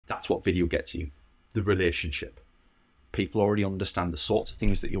That's what video gets you, the relationship. People already understand the sorts of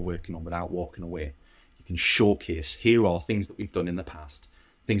things that you're working on without walking away. You can showcase, here are things that we've done in the past,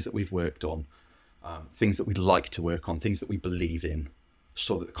 things that we've worked on, things that we'd like to work on, things that we believe in,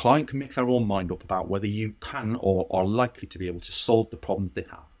 so that the client can make their own mind up about whether you can or are likely to be able to solve the problems they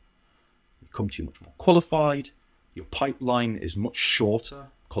have. You come to you much more qualified, your pipeline is much shorter,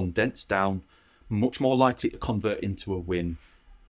 condensed down, much more likely to convert into a win,